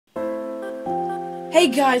Hey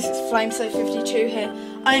guys, it's Flameso52 here.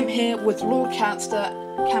 I'm here with Lord Campster,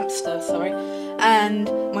 and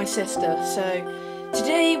my sister. So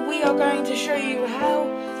today we are going to show you how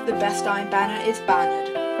the best Iron Banner is bannered.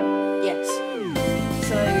 Yes.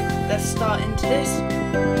 So let's start into this.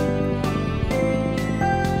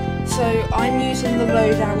 So I'm using the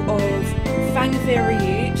loadout of Fangavira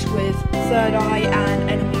Ute with Third Eye and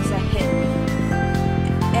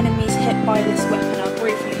enemies hit by this weapon are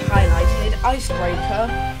briefly highlighted. Icebreaker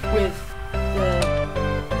with the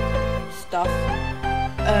stuff,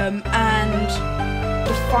 and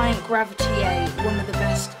Defiant Gravity 8, one of the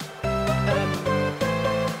best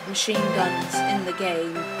machine guns in the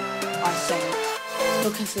game, I think,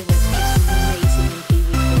 because it is just amazing in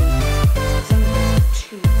PvP. It's only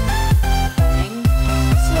 2 thing.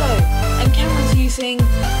 So, and Cameron's using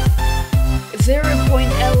 0.LOTP,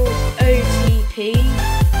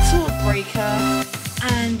 Swordbreaker,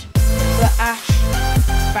 and the Ash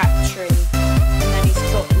Factory, and then he's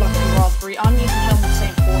got Lucky Raspberry. I'm using Helmet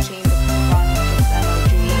Saint 14 because I'm just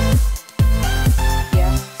MLG.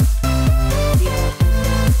 Yeah.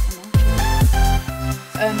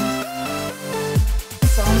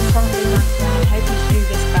 So I'm currently rank 1. I'm hoping to do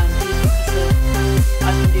this bounty because I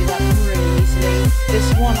can do that really easily. This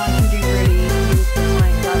one I can do really easily with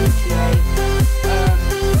Defiant Gravity 8.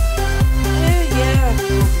 Yeah, I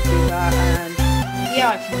can do that, and yeah,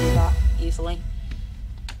 I can do that easily.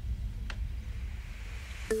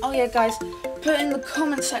 Oh yeah guys, put in the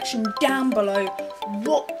comment section down below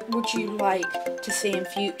what would you like to see in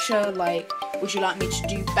future. Like, would you like me to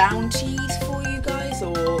do bounties for you guys,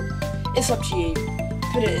 or it's up to you.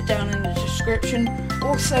 Put it down in the description.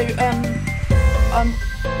 Also, I'm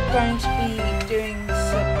going to be doing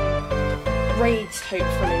some raids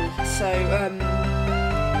hopefully, so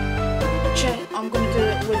I'm going to do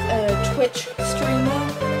it with a Twitch streamer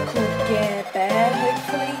called Gare Bear,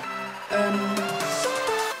 hopefully.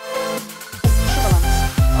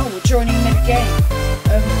 Oh, we're joining mid-game.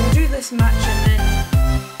 We'll do this match and then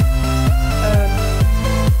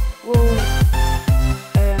we'll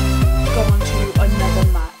go on to another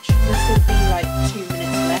match. This will be like 2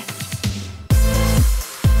 minutes left.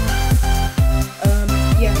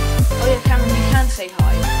 Yeah. Oh yeah, Cameron, you can say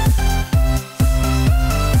hi.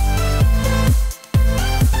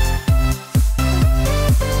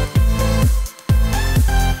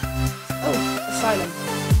 Asylum.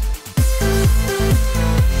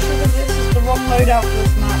 Sugar, this is the wrong loadout for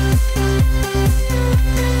this map.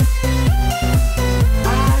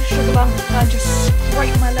 Sugar bump, I just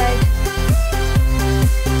scraped my leg.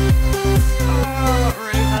 Oh, that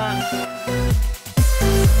really hurt.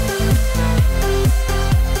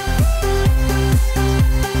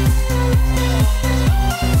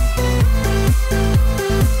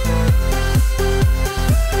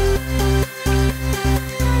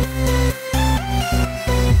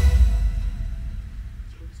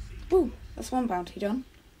 Woo, that's one bounty done.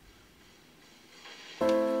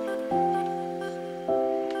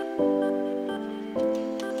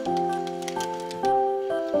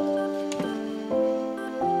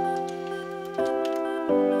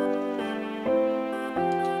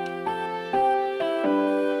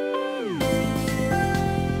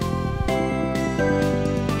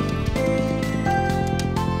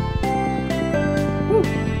 Woo.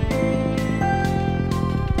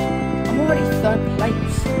 I'm already 3rd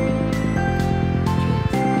place.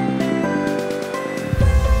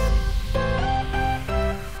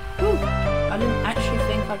 I didn't actually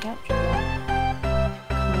think I captured that.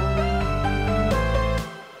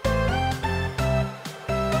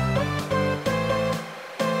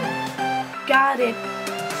 Got it.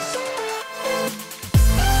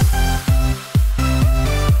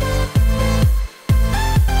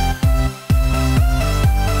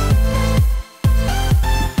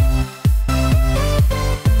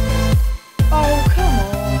 Oh, come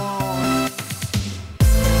on.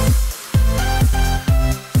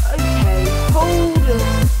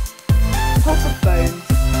 Hold the phone.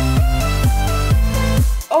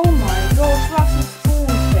 Oh my gosh, that's a spawn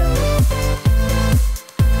kill.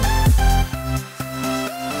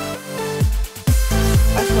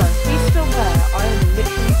 I swear, if he's still there, I am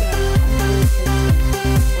literally going to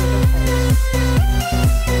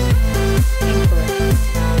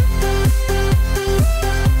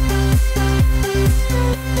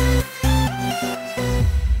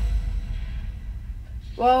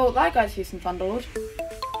Well, that guy's using Thunderlord.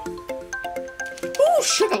 Ooh,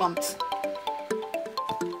 Sugar Lumps!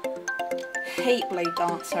 Hate Blade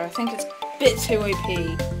Dancer. I think it's a bit too OP.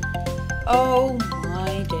 Oh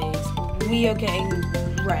my days. We are getting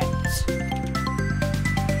wrecked.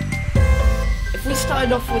 If we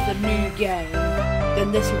started off with a new game,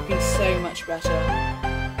 then this would be so much better.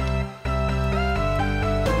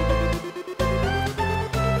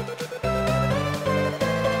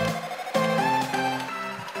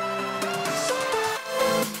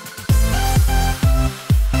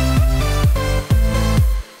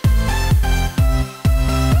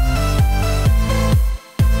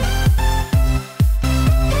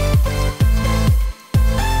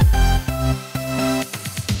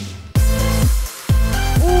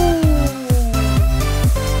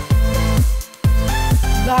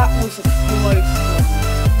 That was a close one.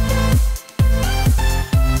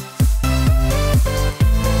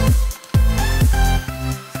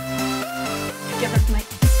 Get ready, mate.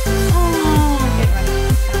 Oh, get ready.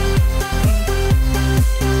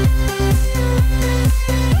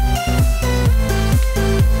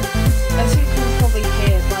 As you can probably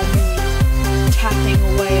hear by me tapping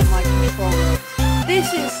away at my controller, this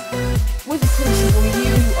is, with Crucible,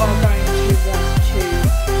 you are going to want to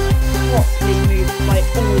properly move like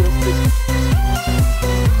all of the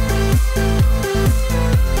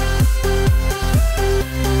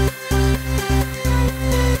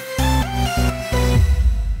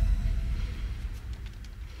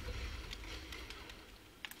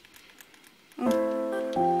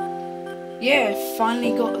yeah,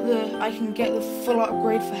 finally got I can get the full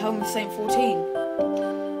upgrade for Helm of Saint 14.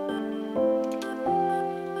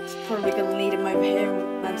 It's probably gonna lead him over here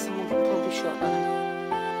and someone can probably shotgun him.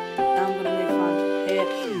 I'm gonna move around here.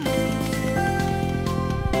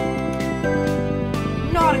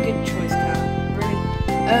 Not a good choice, Cal. Really.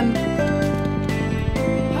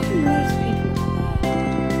 How come most people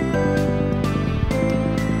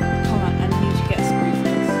come on, I need to get a spree for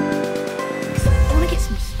this. I wanna get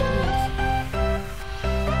some sprees.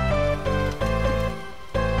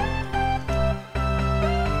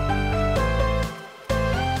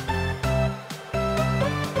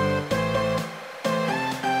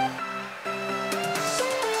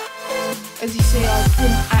 As you see, I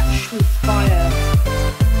didn't actually fire.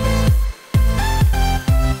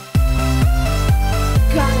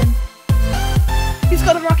 Got him. He's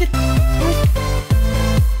got a rocket.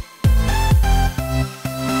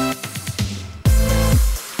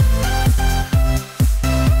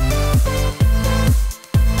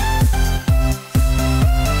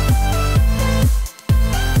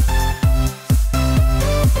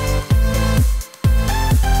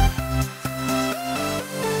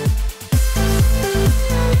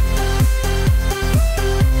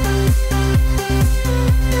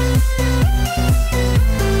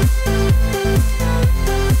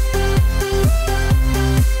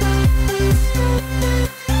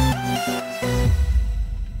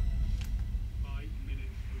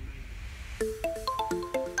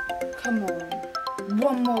 Come on,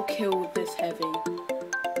 one more kill with this heavy.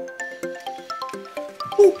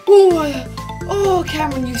 Oh,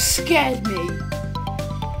 Cameron, you scared me.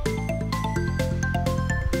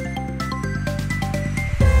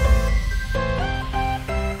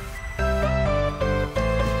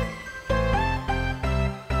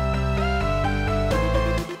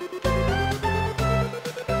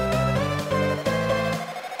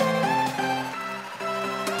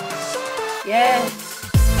 Yes.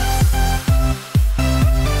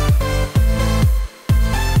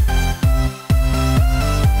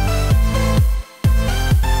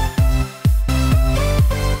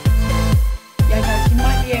 Yeah, guys, you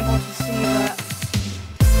might be able to see that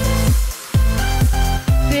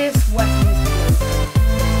this weapon is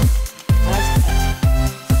broken.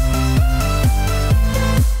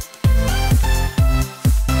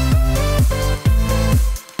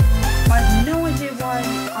 I have no idea why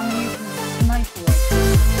I'm using a sniper rifle.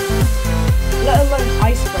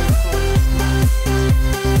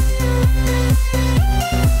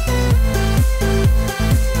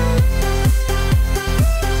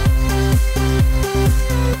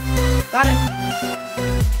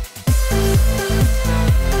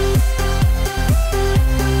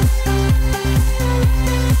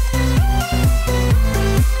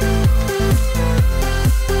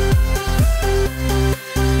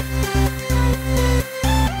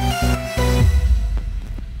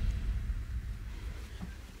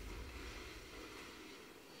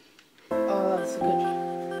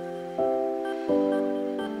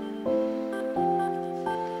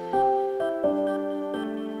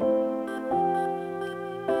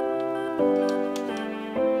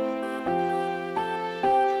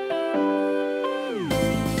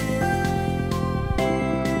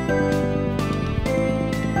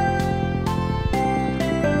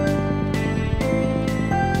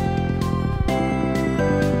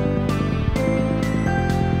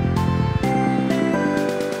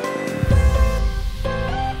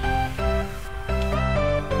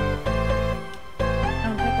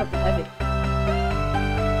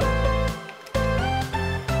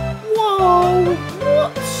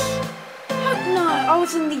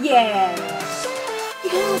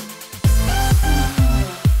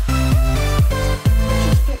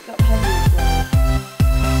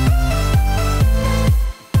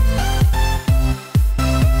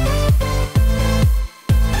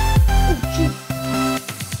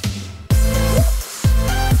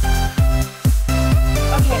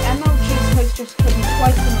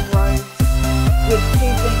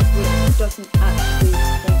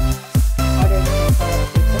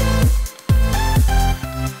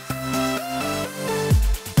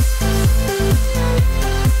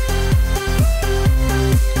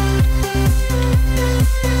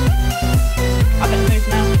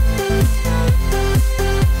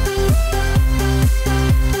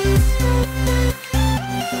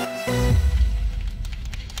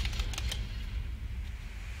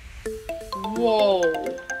 Whoa.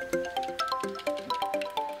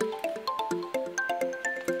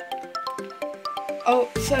 Oh,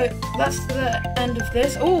 so that's the end of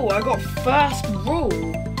this. Oh, I got first rule.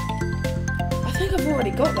 I think I've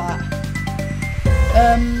already got that.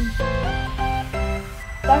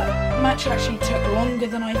 That match actually took longer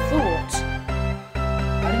than I thought.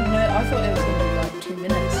 I didn't know, I thought it was going to be like 2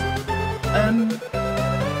 minutes.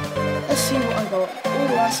 Let's see what I got. Oh,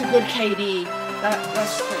 that's a good KD.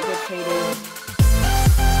 That's pretty good KD.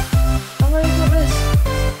 Have I got this?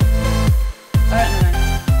 I don't know.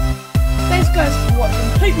 Thanks guys for watching.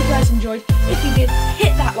 Hope you guys enjoyed. If you did,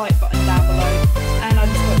 hit that like button.